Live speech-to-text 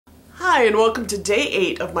Hi, and welcome to day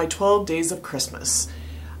 8 of my 12 days of Christmas.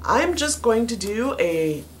 I'm just going to do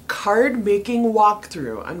a card making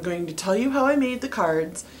walkthrough. I'm going to tell you how I made the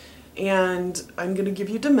cards, and I'm going to give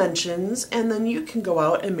you dimensions, and then you can go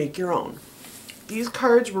out and make your own. These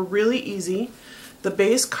cards were really easy. The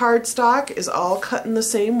base cardstock is all cut in the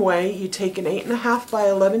same way. You take an 8.5 by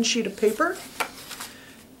 11 sheet of paper.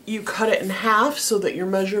 You cut it in half so that your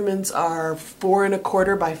measurements are 4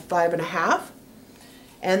 1/4 by 5.5.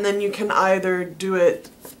 And then you can either do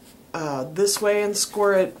it this way and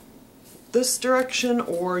score it this direction,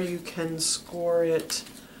 or you can score it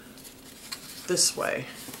this way.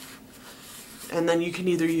 And then you can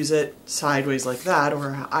either use it sideways like that,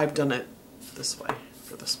 or I've done it this way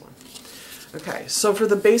for this one. Okay, so for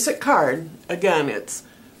the basic card, again, it's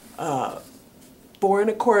 4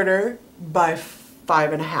 1/4 by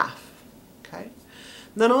 5.5. Okay.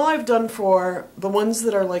 Then all I've done for the ones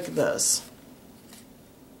that are like this,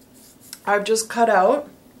 I've just cut out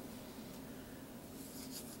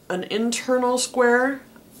an internal square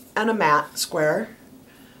and a mat square,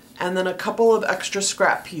 and then a couple of extra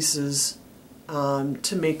scrap pieces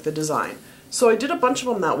to make the design. So I did a bunch of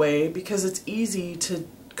them that way because it's easy to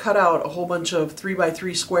cut out a whole bunch of 3 by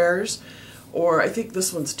 3 squares, or I think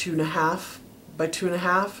this one's 2.5 by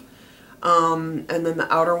 2.5, and then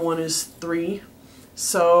the outer one is 3.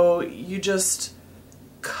 So you just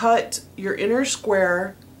cut your inner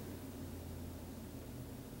square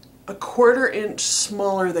 1/4 inch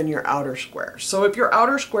smaller than your outer square. So if your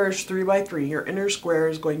outer square is 3 by 3, your inner square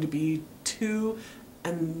is going to be 2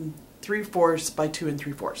 3/4 by 2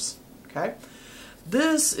 3/4. Okay?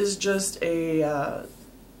 This is just a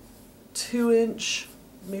 2 inch,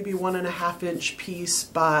 maybe 1.5 inch piece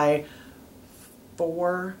by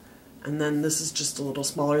 4, and then this is just a little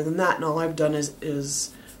smaller than that, and all I've done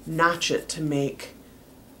is notch it to make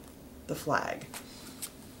the flag.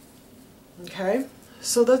 Okay?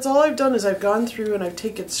 So that's all I've done, is I've gone through and I've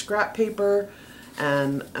taken scrap paper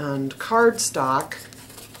and cardstock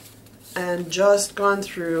and just gone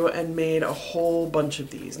through and made a whole bunch of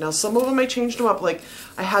these. Now some of them I changed them up, like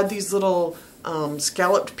I had these little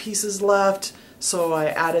scalloped pieces left, so I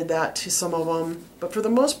added that to some of them, but for the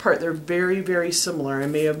most part they're very, very similar. I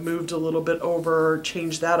may have moved a little bit over,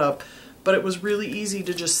 changed that up, but it was really easy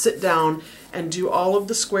to just sit down and do all of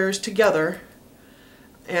the squares together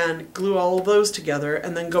and glue all of those together,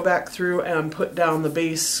 and then go back through and put down the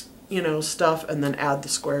base, stuff, and then add the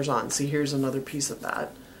squares on. See, here's another piece of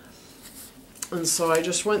that. And so I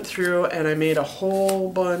just went through and I made a whole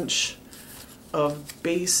bunch of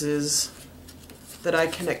bases that I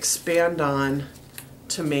can expand on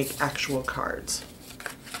to make actual cards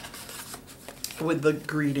with the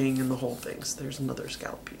greeting and the whole thing. So there's another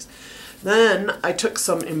scallop piece. Then I took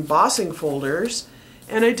some embossing folders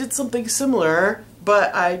and I did something similar,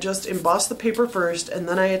 but I just embossed the paper first and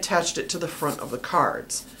then I attached it to the front of the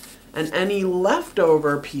cards. And any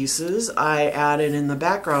leftover pieces I added in the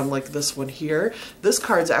background, like this one here. This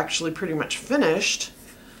card's actually pretty much finished,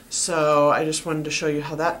 so I just wanted to show you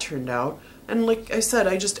how that turned out. And like I said,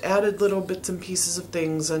 I just added little bits and pieces of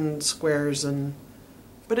things and squares,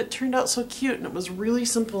 but it turned out so cute, and it was really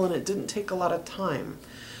simple, and it didn't take a lot of time.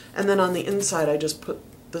 And then on the inside I just put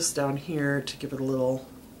this down here to give it a little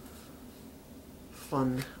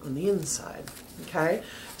fun on the inside. Okay,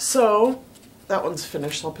 so that one's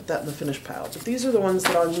finished, so I'll put that in the finished pile. But these are the ones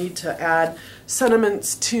that I'll need to add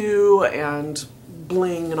sentiments to and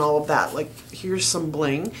bling and all of that. Like, here's some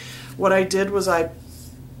bling. What I did was I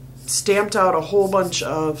stamped out a whole bunch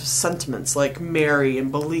of sentiments like Merry and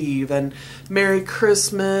Believe and Merry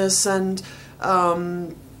Christmas and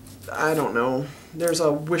I don't know, there's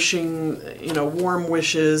a wishing, warm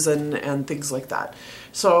wishes and things like that.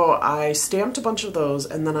 So I stamped a bunch of those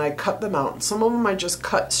and then I cut them out. Some of them I just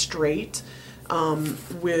cut straight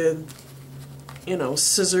with,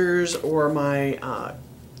 scissors or my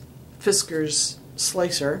Fiskars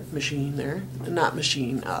slicer machine there, not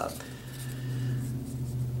machine,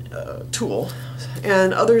 tool.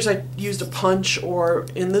 And others I used a punch, or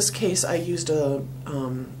in this case I used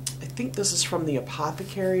I think this is from the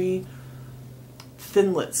Apothecary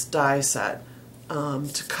Thinlits die set,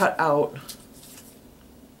 to cut out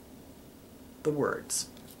the words.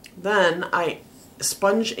 Then I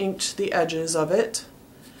sponge inked the edges of it,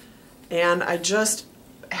 and I just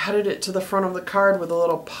added it to the front of the card with a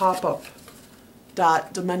little pop-up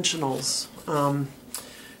dot dimensionals.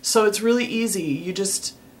 So it's really easy. You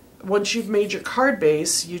just, once you've made your card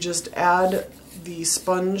base, you just add the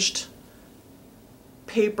sponged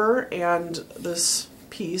paper and this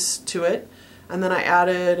piece to it, and then I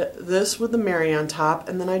added this with the Merry on top,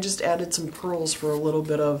 and then I just added some pearls for a little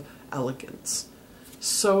bit of elegance.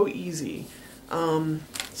 So easy.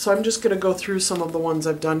 So I'm just going to go through some of the ones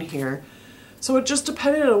I've done here. So it just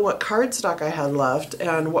depended on what cardstock I had left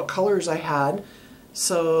and what colors I had.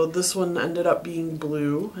 So this one ended up being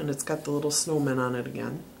blue, and it's got the little snowman on it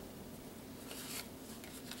again.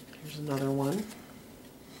 Here's another one.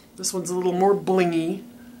 This one's a little more blingy.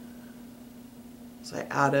 So I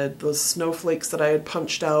added those snowflakes that I had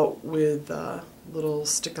punched out with little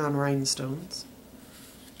stick-on rhinestones.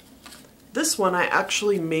 This one I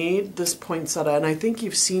actually made this poinsettia, and I think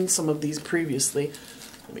you've seen some of these previously.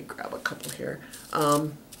 Let me grab a couple here.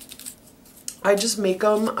 I just make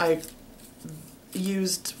them. I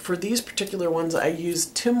used, for these particular ones, I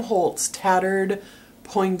used Tim Holtz tattered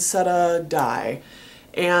poinsettia die,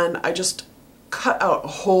 and I just cut out a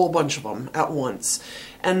whole bunch of them at once.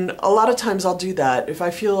 And a lot of times I'll do that. If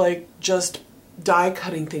I feel like just die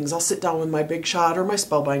cutting things, I'll sit down with my Big Shot or my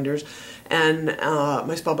spellbinders and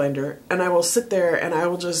my spellbinder, and I will sit there and I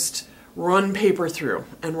will just run paper through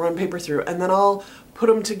and run paper through, and then I'll put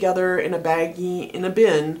them together in a baggie in a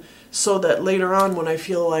bin so that later on when I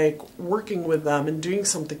feel like working with them and doing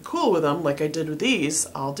something cool with them, like I did with these,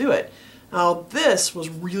 I'll do it. Now this was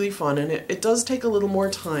really fun, and it does take a little more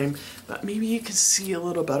time, but maybe you can see a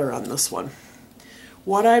little better on this one.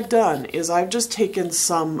 What I've done is I've just taken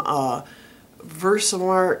some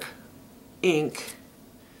Versamark ink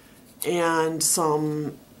and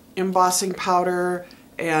some embossing powder,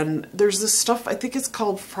 and there's this stuff, I think it's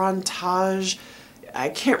called Frontage. I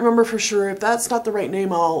can't remember for sure. If that's not the right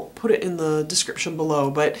name, I'll put it in the description below,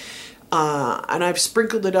 but and I've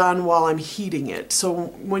sprinkled it on while I'm heating it. So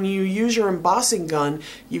when you use your embossing gun,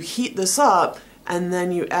 you heat this up and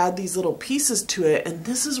then you add these little pieces to it, and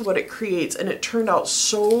this is what it creates, and it turned out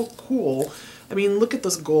so cool. I mean, look at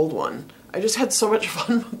this gold one. I just had so much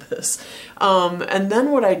fun with this. And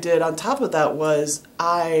then what I did on top of that was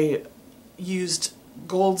I used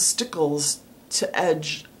gold stickles to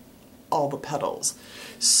edge all the petals.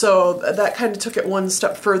 So that kind of took it one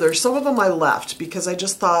step further. Some of them I left because I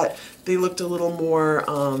just thought they looked a little more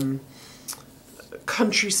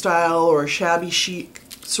country style or shabby chic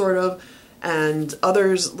sort of. And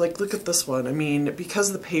others, like look at this one. I mean,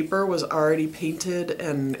 because the paper was already painted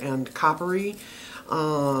and coppery,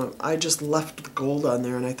 I just left the gold on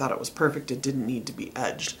there and I thought it was perfect. It didn't need to be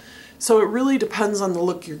edged. So it really depends on the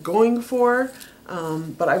look you're going for.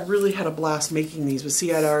 But I really had a blast making these. But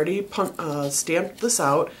see, I'd already stamped this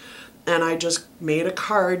out, and I just made a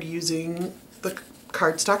card using the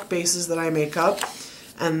cardstock bases that I make up,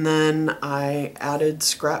 and then I added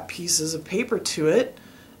scrap pieces of paper to it,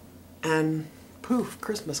 and poof,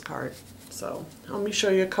 Christmas card. So let me show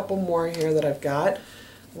you a couple more here that I've got,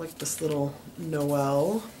 like this little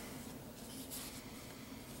Noel.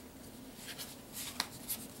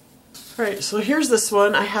 Alright, so here's this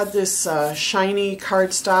one. I had this shiny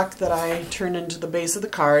cardstock that I turned into the base of the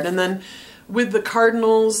card, and then with the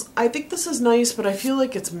cardinals, I think this is nice, but I feel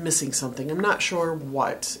like it's missing something. I'm not sure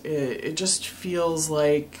what. It just feels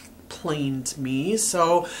like plain to me.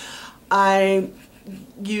 So I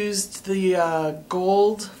used the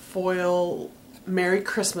gold foil Merry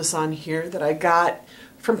Christmas on here that I got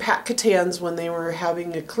from Pat Catan's when they were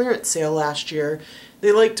having a clearance sale last year.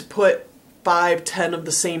 They like to put 5-10 of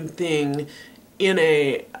the same thing in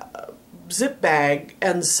a zip bag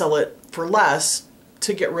and sell it for less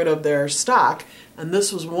to get rid of their stock, and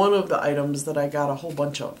this was one of the items that I got a whole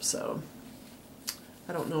bunch of. So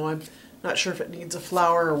I don't know, I'm not sure if it needs a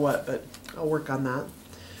flower or what, but I'll work on that.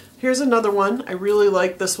 Here's another one. I really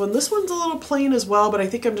like this one. This one's a little plain as well, but I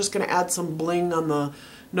think I'm just going to add some bling on the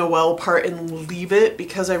Noel part and leave it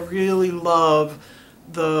because I really love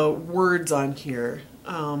the words on here.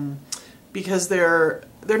 Because they're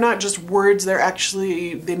not just words, they're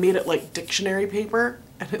actually, they made it like dictionary paper,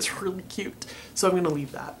 and it's really cute. So I'm going to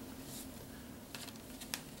leave that.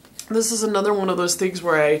 This is another one of those things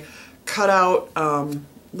where I cut out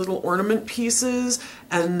little ornament pieces,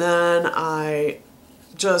 and then I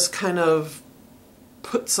just kind of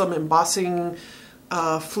put some embossing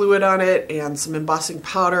fluid on it and some embossing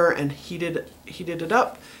powder and heated it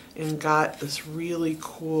up and got this really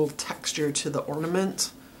cool texture to the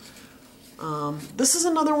ornament. This is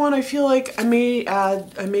another one I feel like I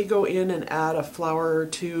may go in and add a flower or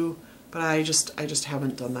two, but I just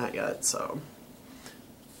haven't done that yet. So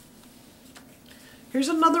here's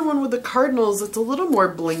another one with the cardinals. It's a little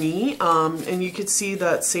more blingy, and you could see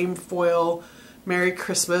that same foil Merry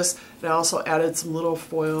Christmas. And I also added some little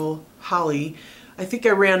foil holly. I think I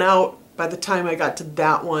ran out by the time I got to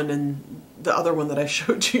that one and the other one that I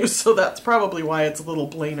showed you, so that's probably why it's a little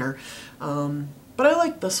plainer. But I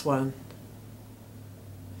like this one.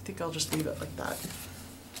 I think I'll just leave it like that.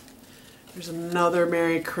 There's another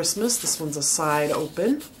Merry Christmas. This one's a side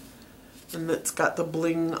open. And it's got the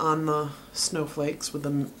bling on the snowflakes with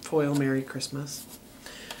the foil Merry Christmas.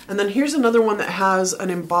 And then here's another one that has an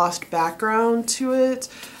embossed background to it.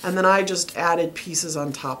 And then I just added pieces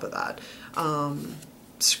on top of that.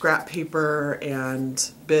 Scrap paper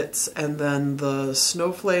and bits, and then the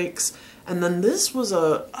snowflakes. And then this was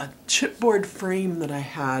a chipboard frame that I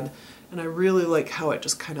had. And I really like how it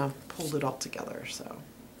just kind of pulled it all together. So.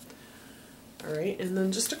 Alright, and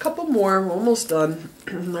then just a couple more. We're almost done.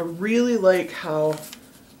 I really like how,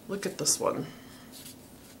 look at this one.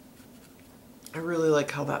 I really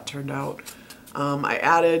like how that turned out.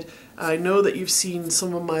 I know that you've seen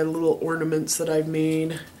some of my little ornaments that I've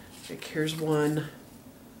made. Like here's one.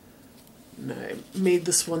 And I made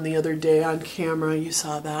this one the other day on camera. You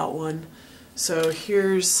saw that one. So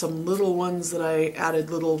here's some little ones that I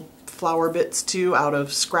added little flower bits to out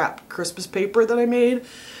of scrap Christmas paper that I made.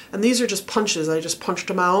 And these are just punches. I just punched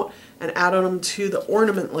them out and added them to the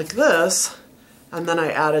ornament like this, and then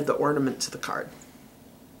I added the ornament to the card.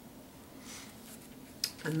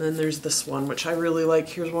 And then there's this one, which I really like.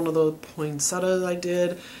 Here's one of the poinsettias I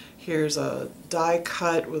did. Here's a die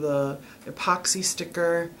cut with a epoxy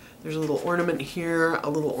sticker. There's a little ornament here, a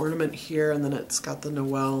little ornament here, and then it's got the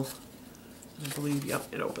Noel. I believe, yep,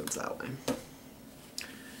 it opens that way.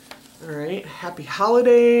 All right, happy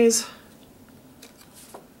holidays.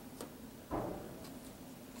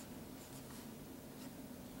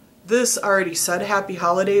 This already said Happy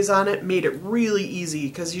Holidays on it, made it really easy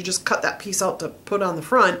because you just cut that piece out to put on the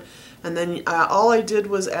front, and then all I did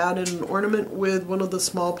was add in an ornament with one of the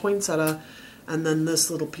small poinsettia and then this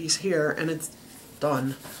little piece here, and it's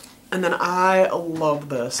done. And then I love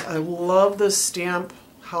this. I love this stamp,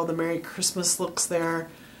 how the Merry Christmas looks there,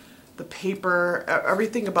 the paper,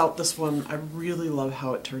 everything about this one. I really love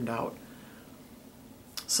how it turned out.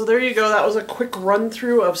 So there you go, that was a quick run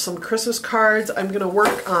through of some Christmas cards. I'm going to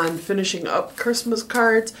work on finishing up Christmas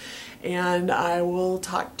cards, and I will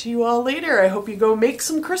talk to you all later. I hope you go make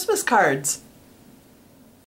some Christmas cards.